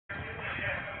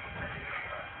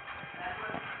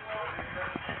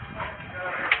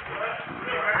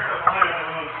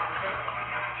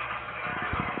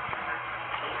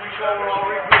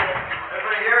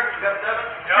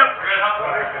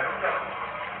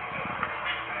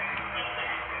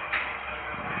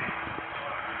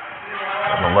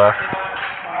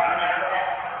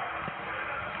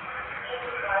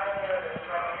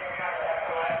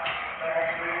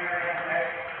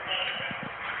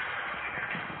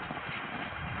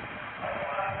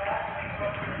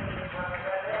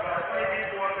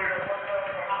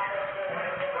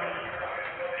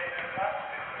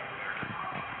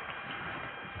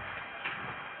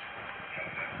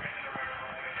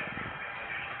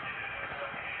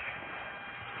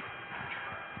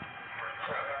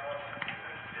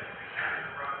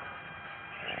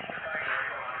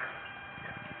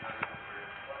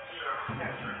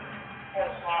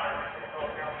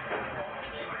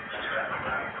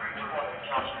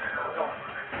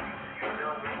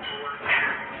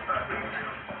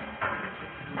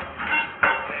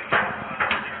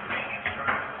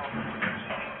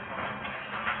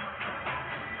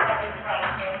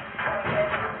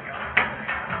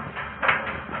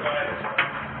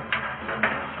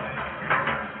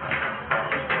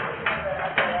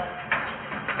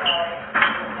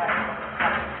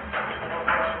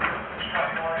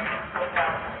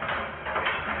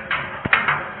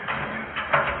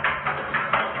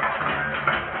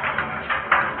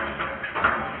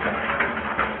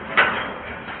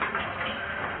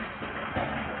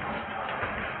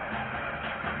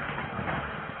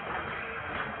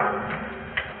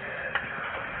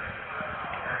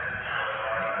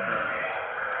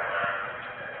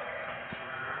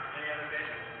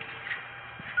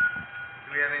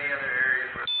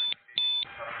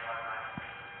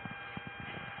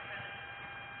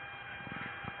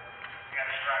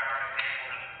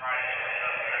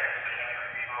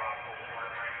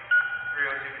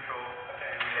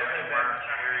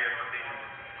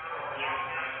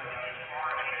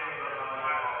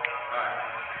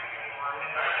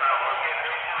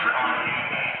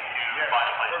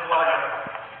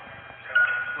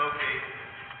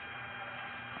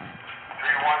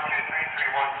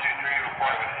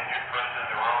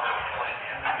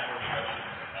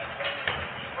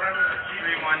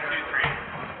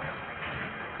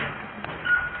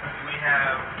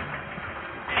have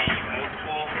a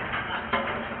multiple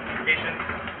patients.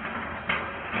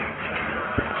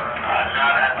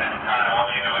 Not at this time. All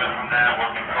you know is from that, we're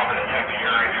probably the second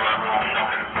year I do everyone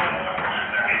showing.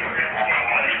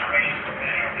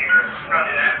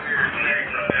 Probably that weird thing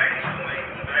from back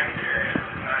here.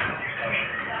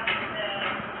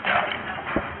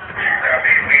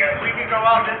 We can go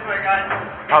out this way, guys.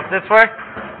 Out this way?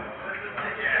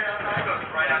 Yeah, it goes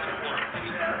right out the door.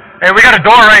 Hey, we got a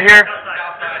door right here.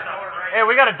 Hey,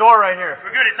 we got a door right here.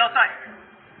 We're good, it's outside.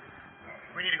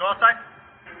 We need to go outside?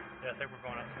 Yeah, I think we're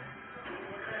going outside.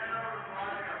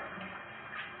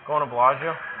 Going to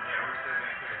Bellagio?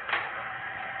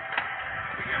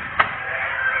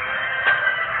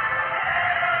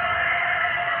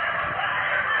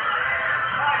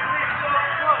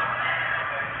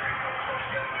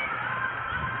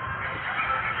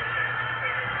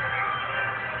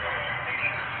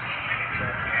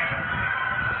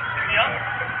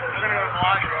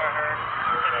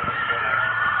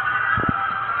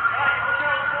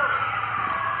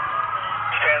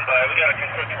 We got a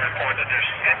conflicting report that there's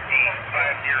 50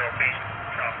 patients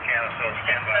from Canada, so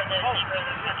stand by.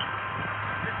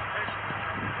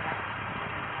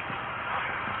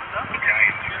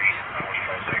 Italian 3, almost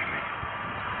 460.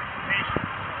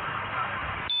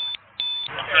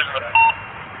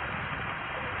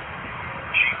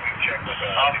 Chief, we checked with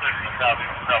officers from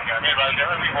South County. Right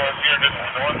there, before us here, this is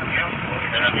north of you.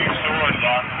 And a few stores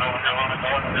lost over there on the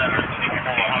north center. So you can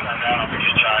go on and down to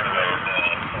each side of those.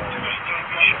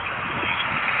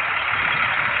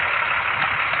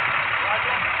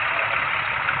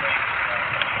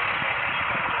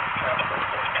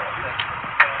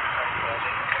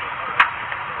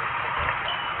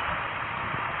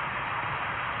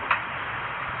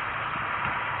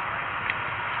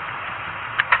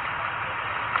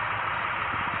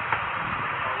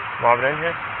 Robin in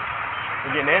here? You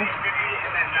getting in?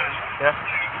 Yeah.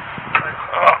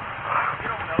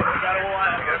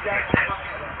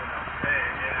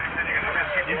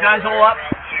 You guys all up?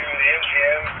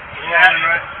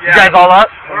 You guys all up?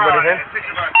 Everybody's in?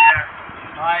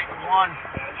 Alright, 1,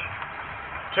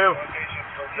 2,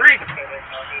 3.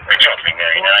 Rachel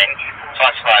 3Mary 9,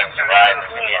 Fox 5 survived,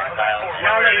 Indiana Style.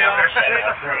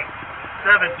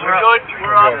 7. We're good?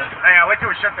 We're up. Hang on, wait till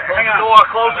we shut the door.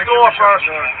 Close the door first.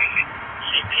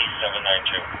 CP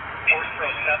 792.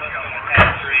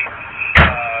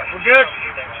 We're good.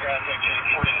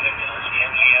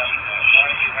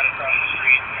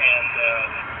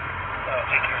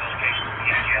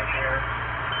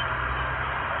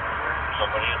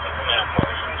 Somebody at the command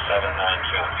post in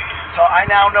 792. So I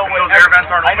now know what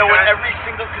every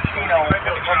single casino from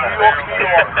New York to New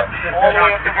York, all the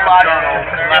way up to Bellagio.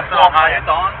 Left on high, it's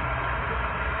on?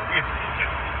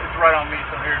 It's right on me,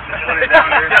 so here, just put it down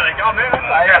here. Yeah, like, oh man,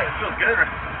 it feels good.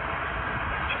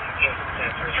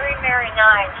 3Mary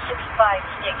 9,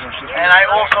 656. And I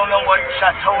also know what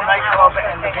Chateau nightclub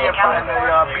and the beer park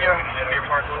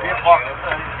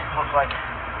looks like.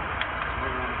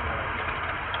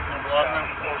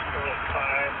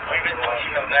 We've been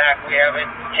pushing them back. We have it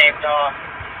taped off.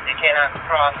 They cannot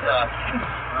cross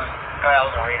Kyle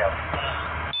Dorito.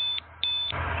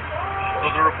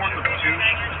 Those are reports of 2 shooters?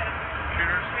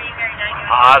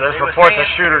 there's reports of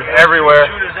shooters everywhere.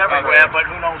 Shooters everywhere, but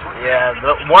who knows what. Yeah,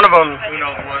 one of them, Who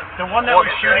knows what? The one that was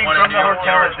shooting from the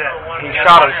hotel is dead. he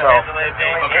shot himself.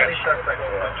 Okay.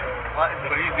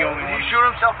 But he's the only Did one. he shoot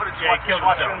himself or did Yeah, he killed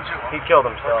himself. him too? He killed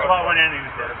himself. SWAT went in and he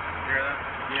was dead.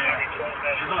 Yeah.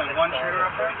 There's only one shooter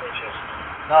up there?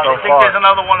 No, So I think far. there's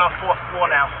another one on the 4th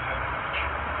floor now.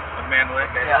 Of Mandalay?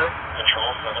 Yeah.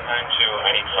 Control 792,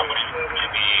 I need somebody to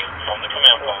be from the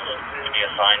command post to be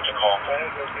assigned to call.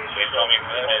 Please tell me who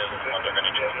that is and what they're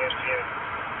going to do. There's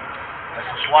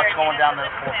the SWAT's going down to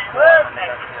the 4th floor. And they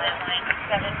got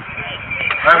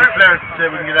Alright, we're clear. Say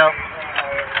we can get out.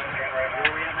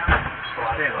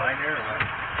 stay in line here or what?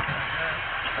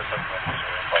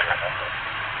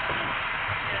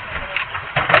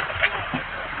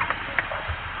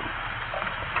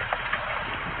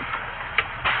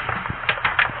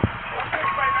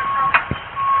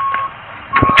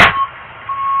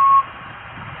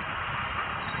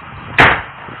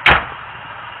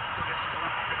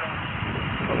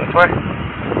 This way?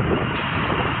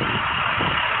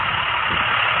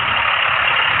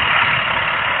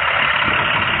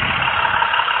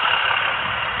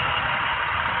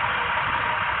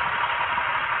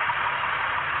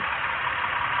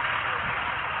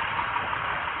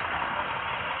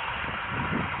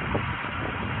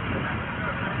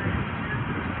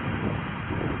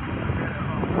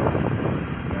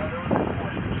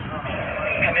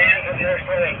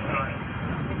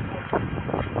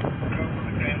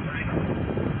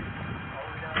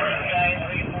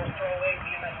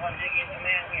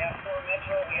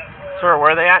 Sir,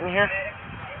 where are they at in here?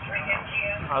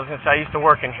 I was gonna say I used to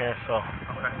work in here, so. So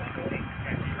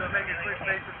make it quick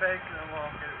face to face and then we'll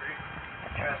get it read.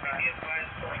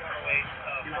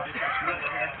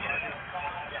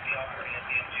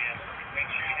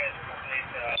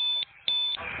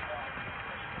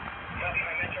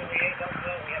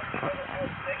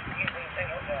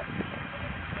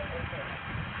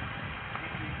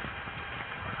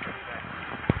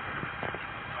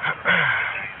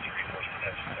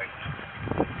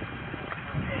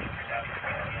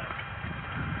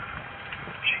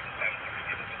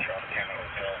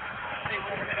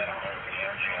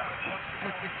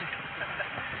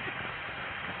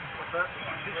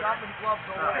 Shopping gloves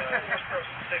over there.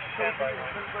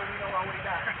 We know our way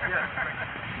down. Yeah.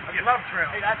 A glove trail.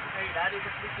 Hey, that is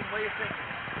a freaking way of thinking.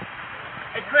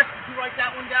 Hey, Chris, did you write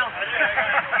that one down? 9,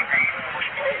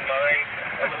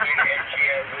 elevator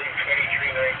NGM, route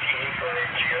 2319 for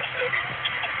NGS study.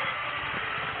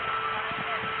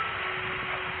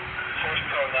 Force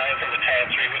Pro 9 from the Tower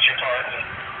 3, what's your car?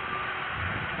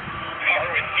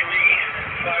 Harwood 3,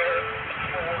 fire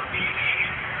 4 BD.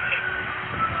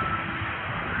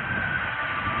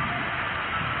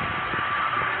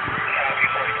 Copy,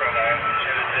 Force Pro 9,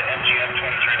 to MGM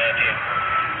 2319.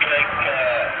 Take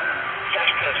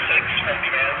Force Pro 6 from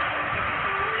command.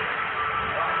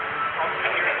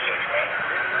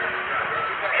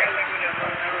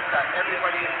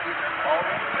 Everybody is either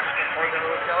calling or the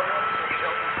hotel room, so the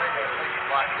shelter place is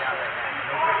locked down right now.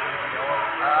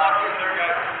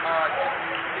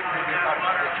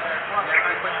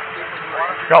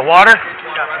 Got water?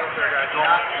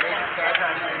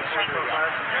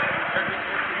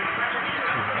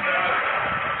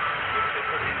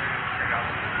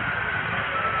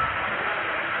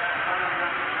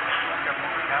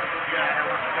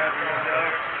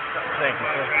 Thank you,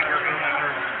 sir.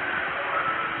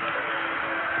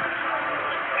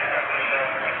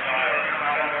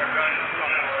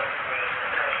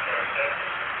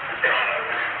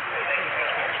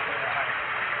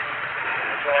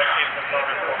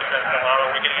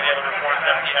 Are we getting any other reports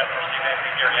that we haven't received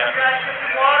anything here yet? You guys get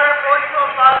some water, voice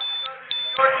from us.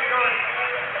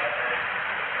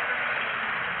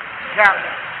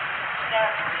 Captain.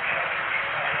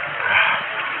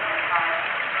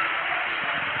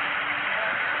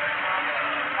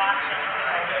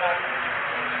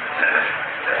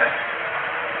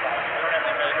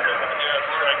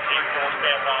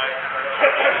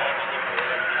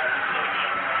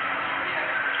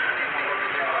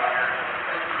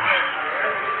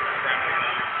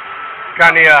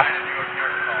 Got any,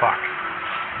 fuck.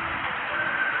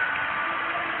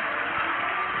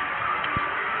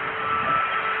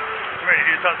 Ready to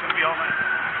do something to be all night.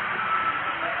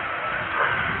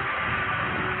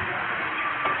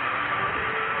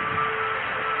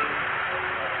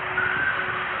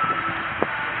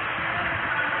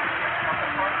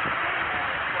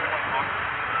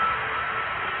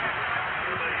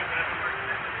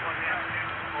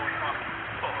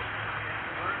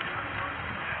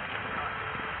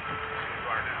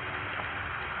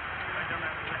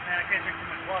 I can't drink too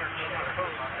much water, so I'm not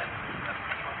opposed to that.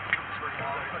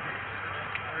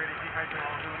 Already dehydrated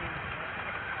all doing it.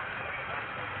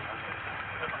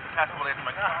 Pass a little into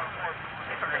my car.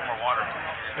 I start drinking more water.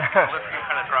 The lips get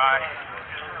kind of dry.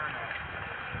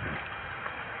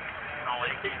 And all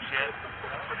achy and shit.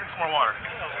 So drink some more water.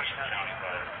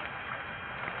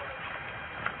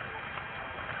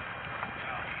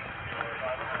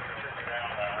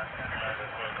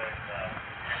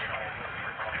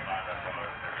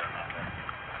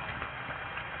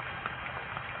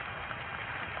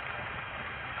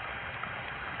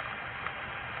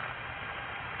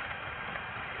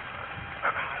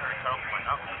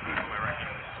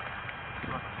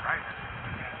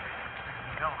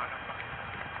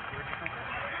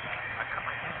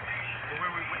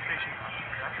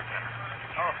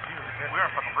 We were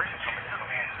in fucking Britain coming down.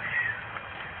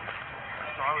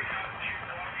 So I was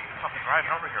fucking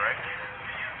driving over here, right?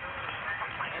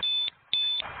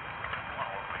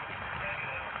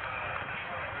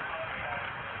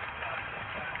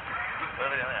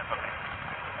 Literally, I fucking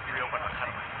reopened my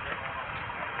title.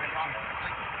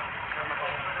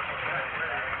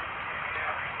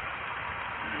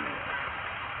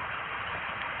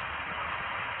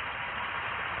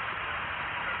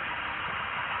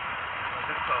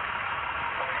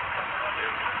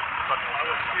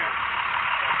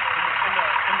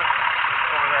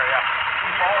 Over there, yeah.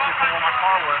 He followed me from where my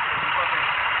car was, and he fucking,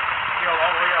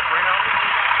 all the way up right out.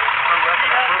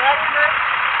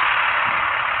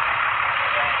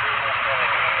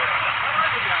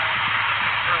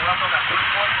 Turned left on that first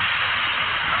one.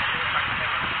 Turned left on that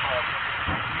first one.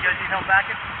 You guys need help?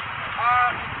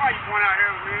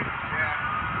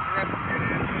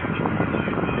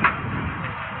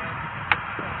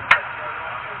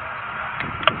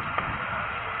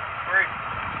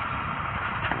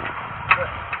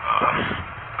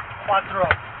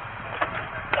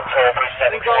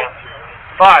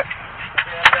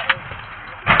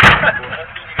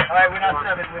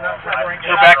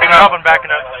 We're backing up. I'm backing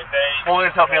up.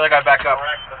 Williams help the other guy back up.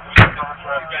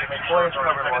 Williams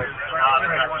cover, boys.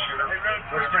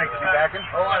 Where's Frank? Is he backing?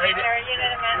 Hold on, Unit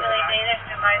of Mandalay Data,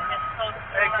 advise Miss Close.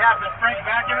 Hey, Cap, is Frank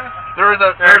backing us?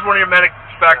 There's one of your medics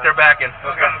back there backing.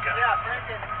 Okay. Yeah, Frank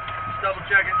is. Just double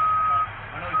checking.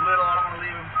 I know he's little, I don't want to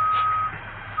leave him.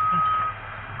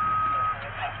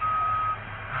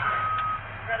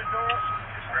 Got a door open?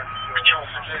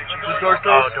 This door's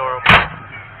closed? Oh, door open.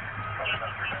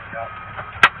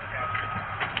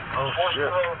 Oh, shit.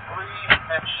 3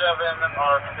 and 7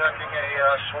 are conducting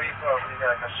a sweep of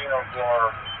the casino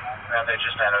floor, and they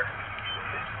just entered.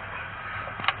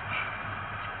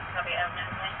 Copy,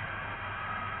 Mandalay.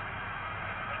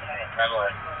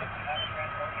 Mandalay.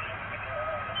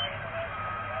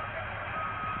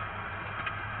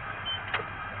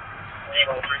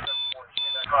 Eagle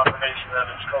 3714, confirmation that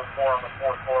it's code 4 on the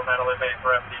 4th floor, Mandalay Bay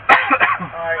for FD.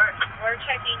 We're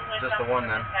checking with Just the one,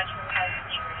 then. dispatch who has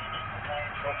the unit.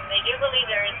 They do believe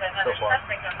there is another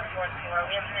suspect on the 4th floor.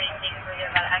 We haven't heard anything further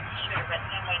about an active shooter, but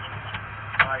can't wait to see.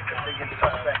 Alright, good thing it's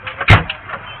suspect.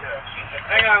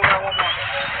 Hang on, we got one more.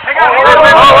 Hang on, hang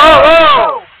on,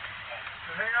 whoa!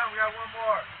 Hang on, we got one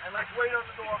more. And let's wait on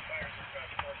the door.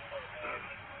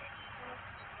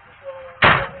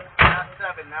 Not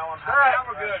 7, now I'm happy. Alright, now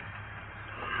we're good.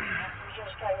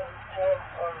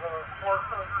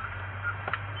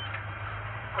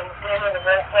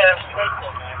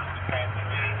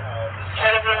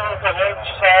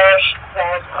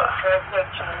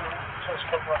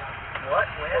 What?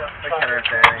 Where? I can't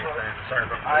understand anything. Sorry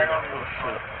about that. I don't know.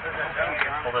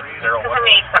 Hold up, Daryl. Super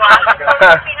Maid Squad.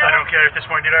 I don't care at this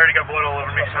point, dude. I already got blood all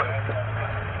over me, so.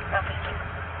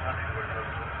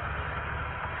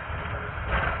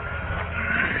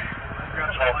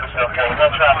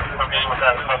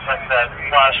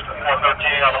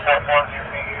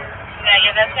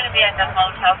 Yeah, that's going to be at the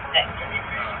Motel 6.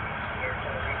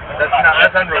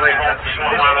 That's unrelated. Yeah,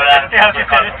 I was just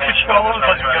saying, it's patrol with a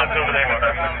bunch of guns over there.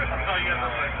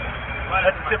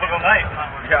 That's a typical night.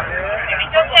 Yeah. We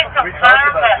just did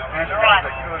confirm that Russ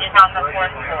is on the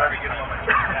 4th floor.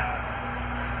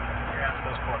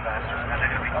 Those poor bastards, man.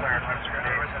 They're going to be clearing once they're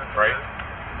grenades. Right?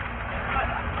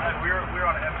 We're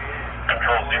on an MBA.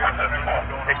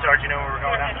 Hey, Sarge, you know where we're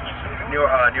going now? New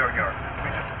York.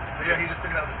 Yeah, he just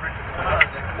took it out of the fridge.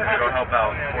 Go help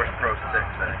out Force Pro 6.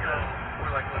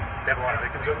 They have a lot of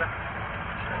victims over there?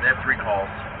 They have 3 calls.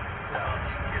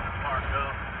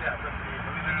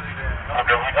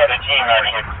 Okay, we've had a team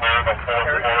actually clear the 4th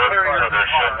floor, so there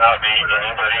should not be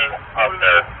anybody up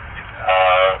there.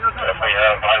 If we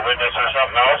have eyewitness or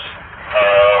something else,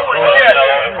 we'll let you know,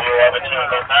 and we'll have a team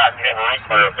go back and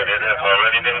re-clear, but it has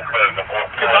already been cleared, the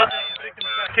 4th floor.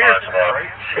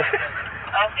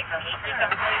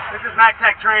 This is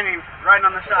MacTech training, right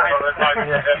on the side.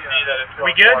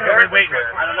 We good? Or are we waiting?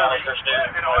 I don't know.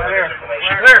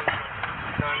 Clear.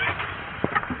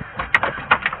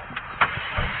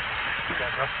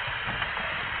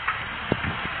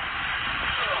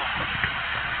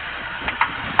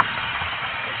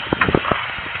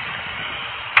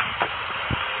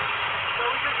 So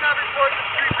we just have reports of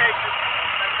 3 patients.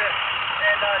 That's it.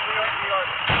 And New York.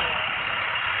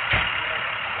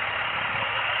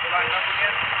 Line up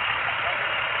again.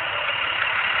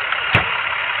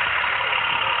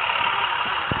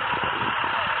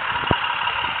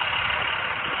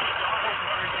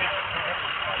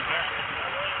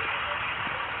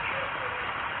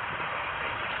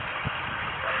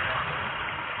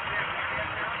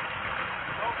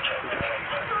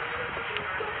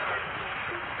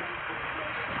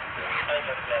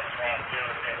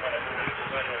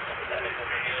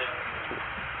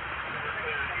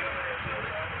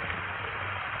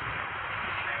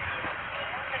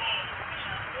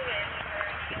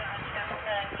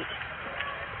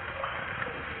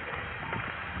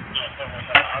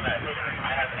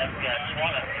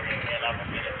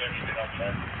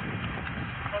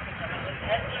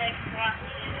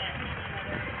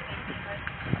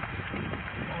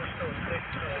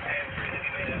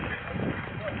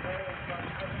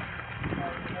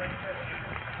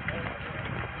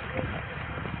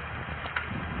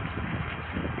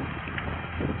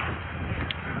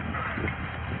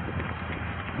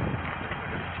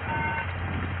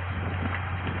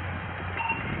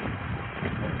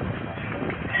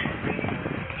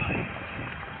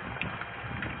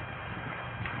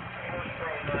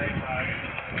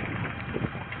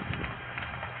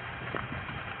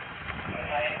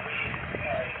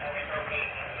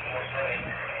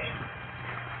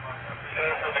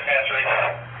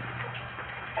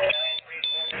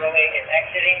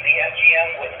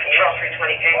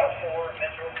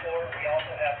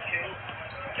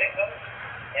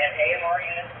 And AMR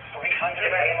unit 300,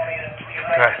 AMR unit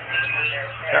 300. Okay.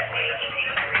 Yep.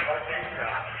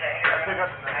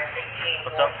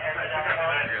 What's up?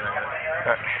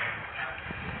 Okay.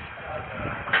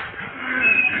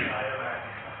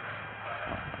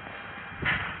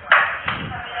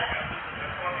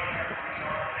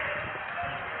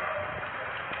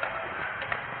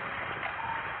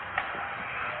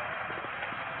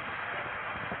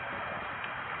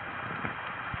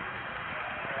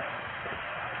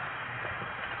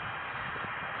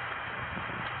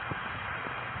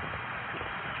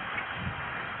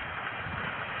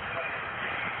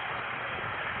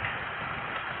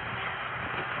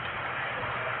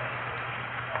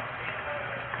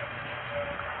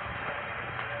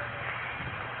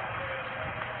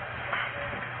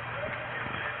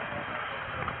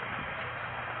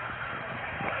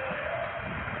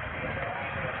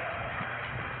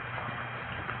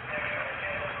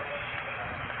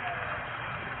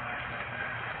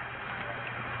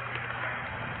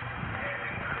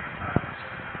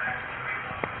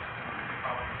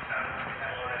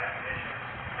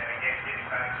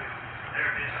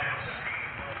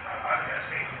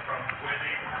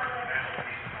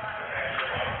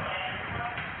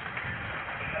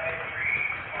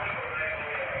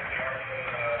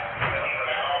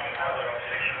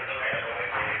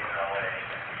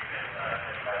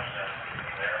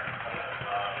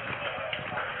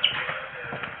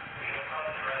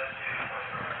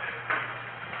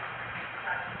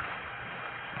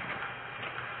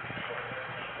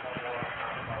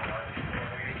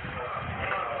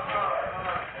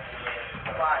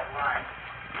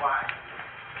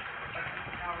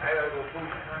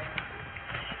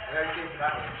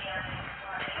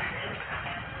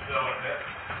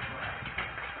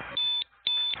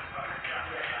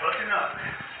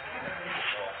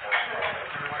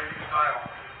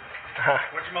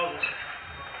 What's your muzzles?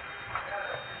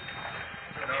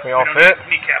 We all fit?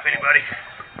 Kneecap anybody?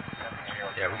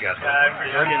 Yeah, we got I'm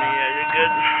pretty skinny, yeah, you're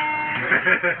good.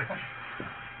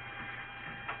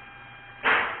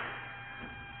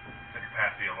 The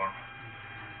capacity alarm.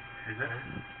 Is it?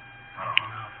 I don't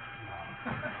know.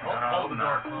 Hold the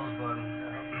door closed, button.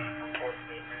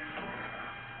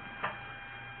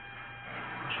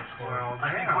 I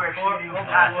think we're exceeding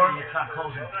capacity. It's not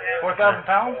closing. 4,000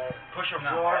 pounds? Push your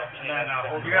floor and then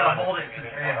hold. You gotta hold it.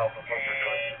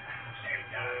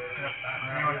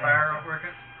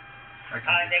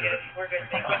 Negative. We're good.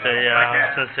 I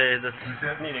was gonna say that's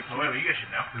Wait, you guys should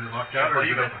know. Is it locked out or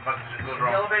is it open?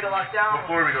 The elevator locked down.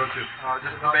 Before we go to,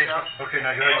 Just the basement. okay,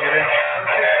 now go ahead and get in.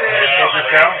 Just close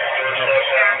this down,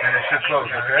 and it should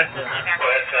close, okay? And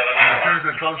as soon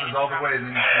as it closes all the way, then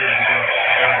you should be able to go.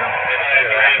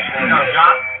 There we go.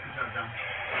 John?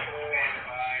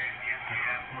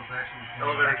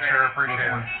 Elevator chair, pretty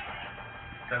one.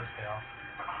 Does fail.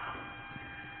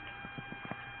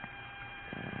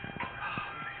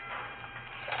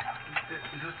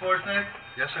 Is this floor safe?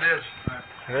 Yes, it is.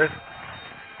 it is.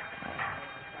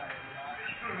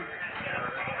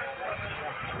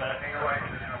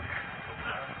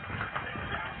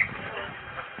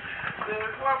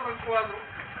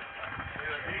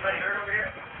 Anybody hurt over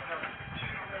here?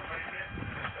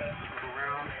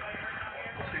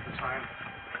 We'll see the time.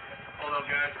 Hold on,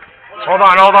 guys. Hold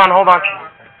on.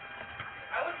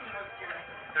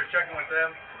 They're checking with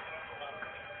them.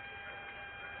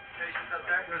 Patients up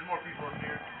there? There's more people up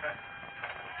here. Okay.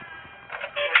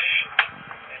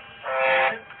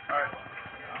 Alright.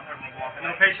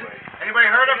 No patients? Anybody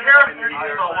hurt up here? I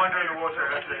saw one during the wheelchair,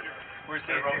 that's it. Where's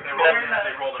the... They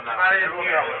rolled them out.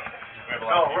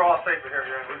 No, we're all safe here,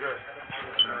 we're good.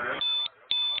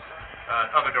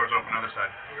 Other door's open, other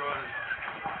side.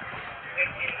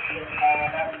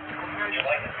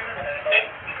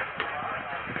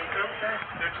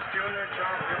 They're just doing their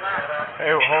job. Relax.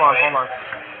 Hey, hold on.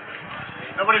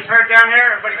 Nobody's hurt down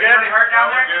here? Everybody good? Anybody hurt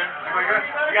down there? Everybody good?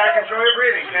 You gotta control your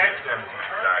breathing, okay?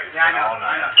 Yeah, I know.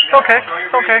 It's okay.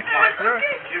 It's okay.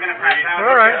 You're gonna pass out. You're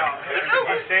all right.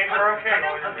 You safe or okay?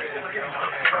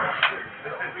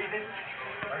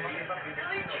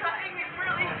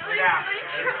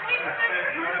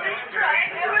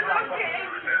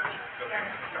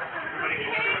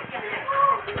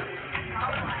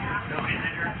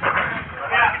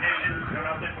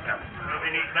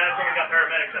 Nobody needs medical. We got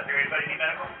paramedics up here. Anybody need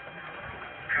medical?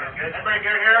 Everybody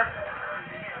good here?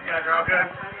 You guys are all good?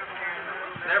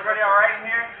 Is everybody all right in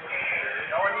here?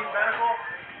 No one needs medical?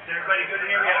 Is everybody good in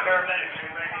here? We got paramedics.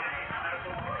 Anybody need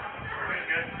medical? Everybody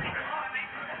good?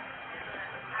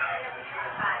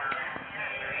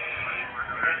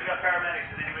 We got paramedics.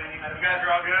 Does anybody need medical? You guys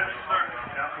are all good? Sir.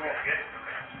 Yeah, cool. Good.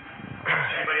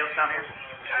 Anybody else down here?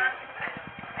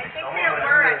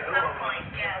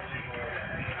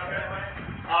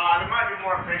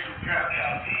 more patients you have.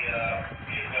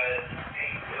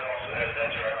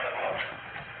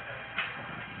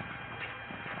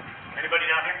 Anybody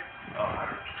down here? Oh, I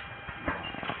don't know.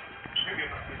 You're good.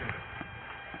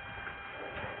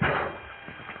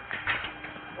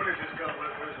 What is this gun?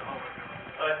 What is the home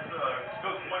gun? It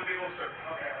goes one big old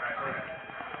circle. Okay, all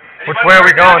right. Which way are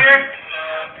we going?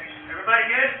 Everybody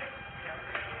good?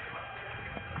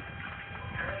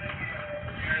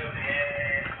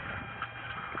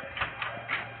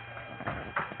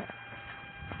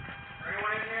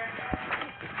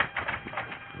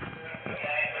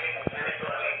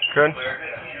 Good.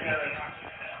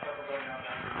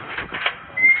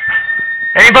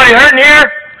 Anybody hurting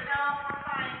here?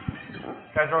 No.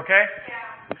 Guys are okay?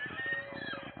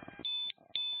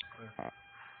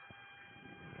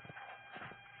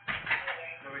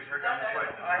 Nobody's hurt down this way?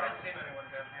 I haven't seen anyone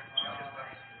down here.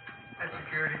 That's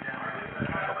security down there.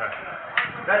 Okay.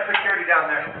 That's security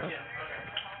down there.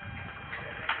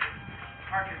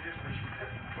 Park is this way.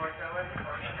 Park that way?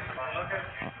 Okay.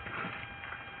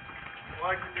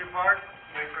 Well, you park,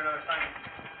 wait for another sign.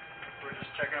 We're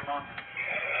just checking them on. Go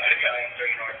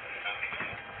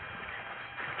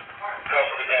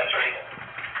for the dance rate.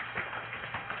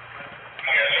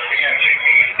 Yeah, so we can check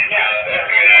the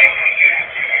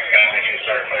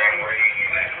start clearing where you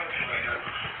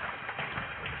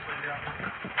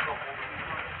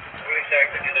what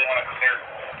exactly do they want to clear?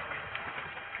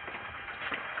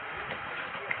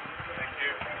 Thank you.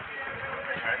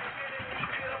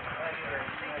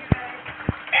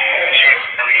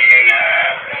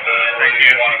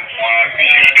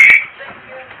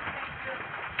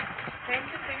 Thank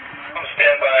you. On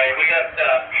standby. We got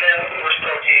 10 first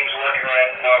pro teams working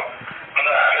right now. I'm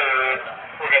not sure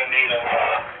we're going to need them.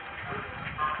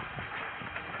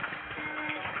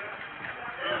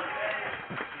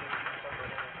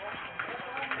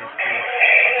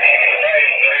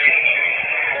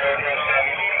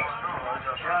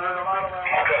 Go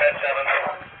ahead, 7.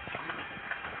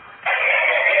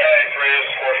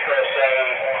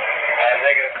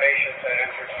 Negative patients at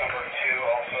entrance number 2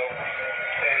 also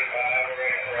standing by. We're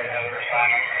ready for another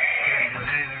assignment.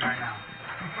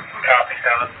 Copy,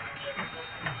 7.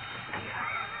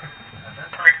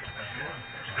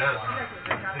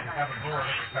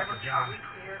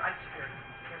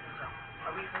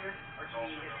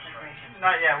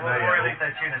 Not yet. We'll release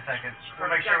that to you in a second. We'll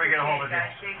make sure we get a hold of you.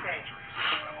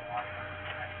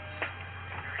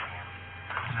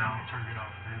 Now it turned it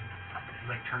off, man. It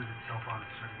like turns itself on and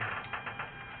starts again.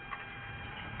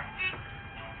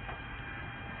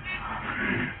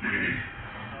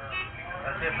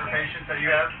 That's it for patients that you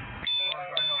have?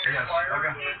 Yes.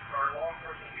 Okay. I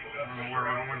don't know where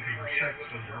we went to 6. Can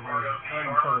you hold up?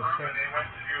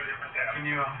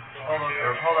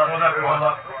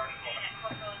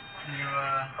 Can you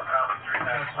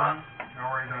press 1? No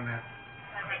worries on that.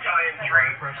 Battalion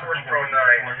 3, Force Pro 9.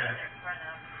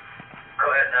 Go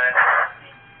ahead,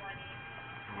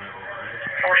 9.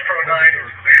 Force Pro 9 is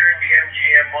clearing the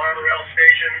MGM monorail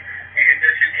station. You can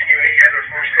discontinue any other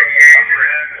force pro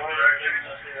overhead.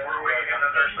 We're waiting on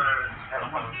another service.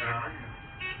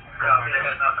 Copy, I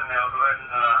got nothing now. Go ahead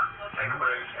and take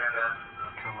where you stand at.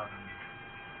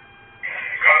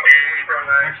 Copy, Force Pro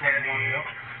 9 standing.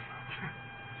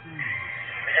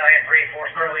 Battalion 3, Force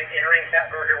Pro entering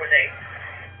Fatburger with 8.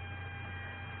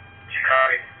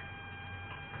 Copy.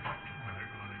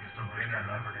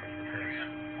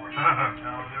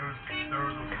 There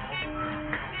was a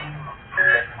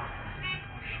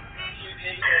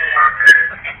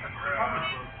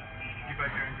you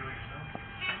back there enjoy yourself?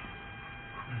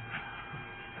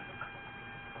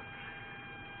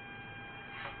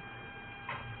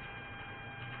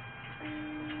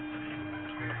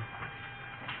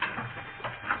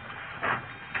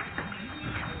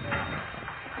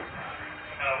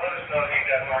 Let us know if you've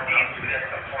got more needs. We got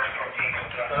some Force Pro teams and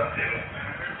stuff to do.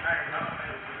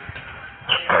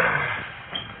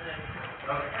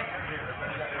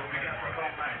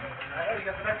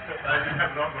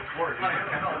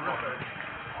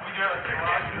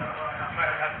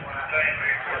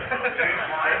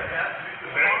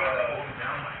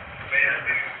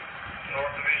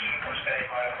 North Division, we're standing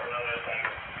by for another thing.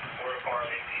 We're a farm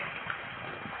team.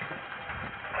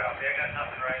 I got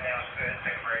nothing right now, so go ahead and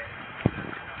take a break.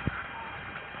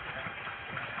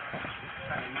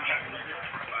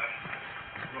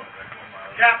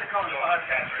 Captain calling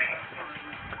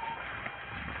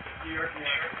New York is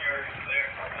there.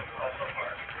 Also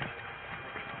park.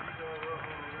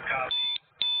 Copy.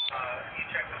 You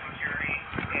check the security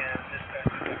and dispatch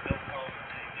the bill phone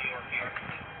to New York.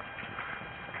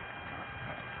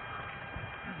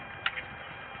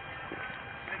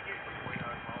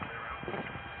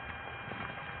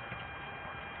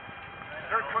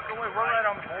 we're right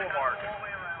on the boulevard.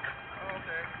 Oh,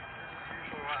 okay.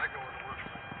 Usually when I go to work.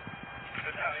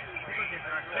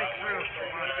 Take through.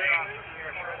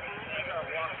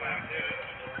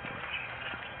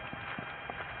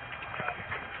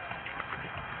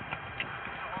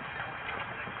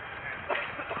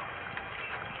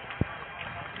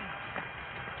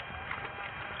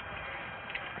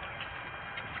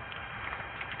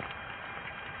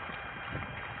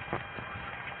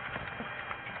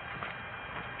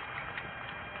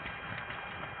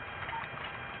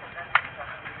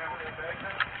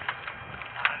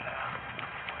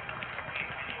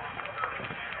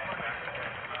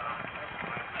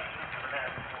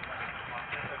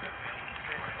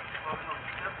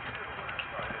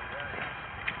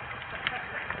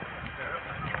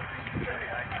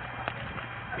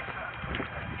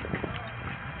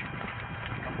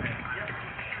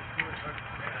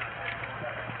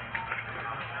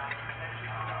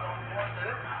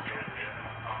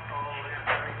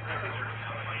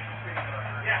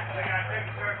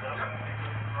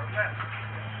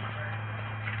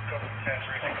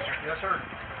 Yes, sir. 934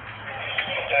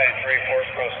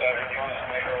 Cross Avenue, let's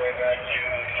make our way back to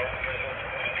York Prison.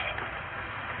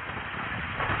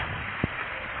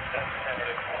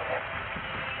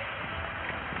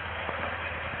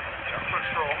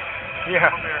 Yeah.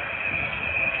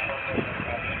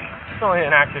 It's only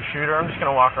an active shooter. I'm just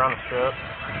gonna walk around the strip.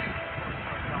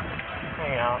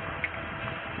 Hang out.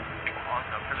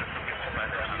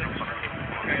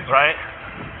 Right?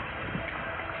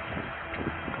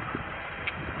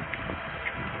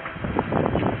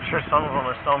 I'm sure some of them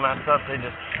are so messed up they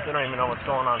don't even know what's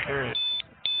going on, period.